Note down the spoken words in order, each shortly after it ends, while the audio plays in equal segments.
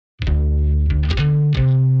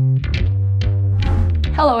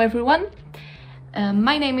Hello everyone,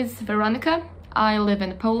 my name is Weronika. I live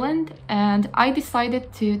in Poland and I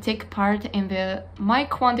decided to take part in the My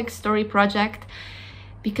Quantic Story project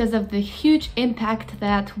because of the huge impact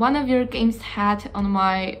that one of your games had on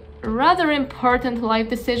my rather important life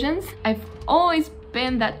decisions. I've always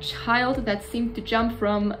been that child that seemed to jump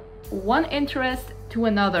from one interest to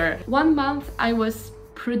another. One month I was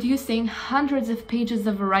producing hundreds of pages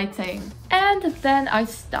of writing and then I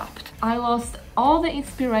stopped. I lost all the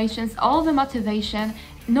inspirations, all the motivation.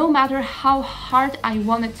 No matter how hard I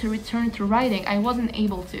wanted to return to writing, I wasn't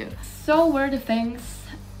able to. So were the things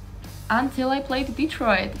until I played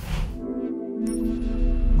Detroit.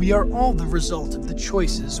 We are all the result of the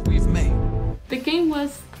choices we've made. The game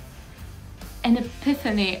was an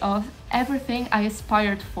epiphany of everything I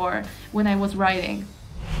aspired for when I was writing.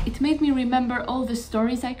 It made me remember all the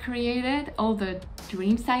stories I created, all the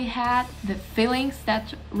dreams I had, the feelings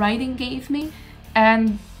that writing gave me,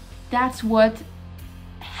 and that's what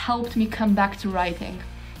helped me come back to writing.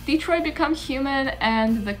 Detroit Become Human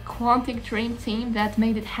and the Quantic Dream team that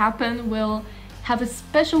made it happen will have a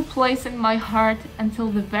special place in my heart until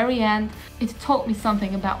the very end. It taught me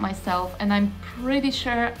something about myself, and I'm pretty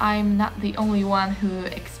sure I'm not the only one who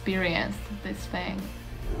experienced this thing.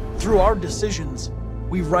 Through our decisions,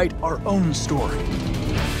 we write our own story.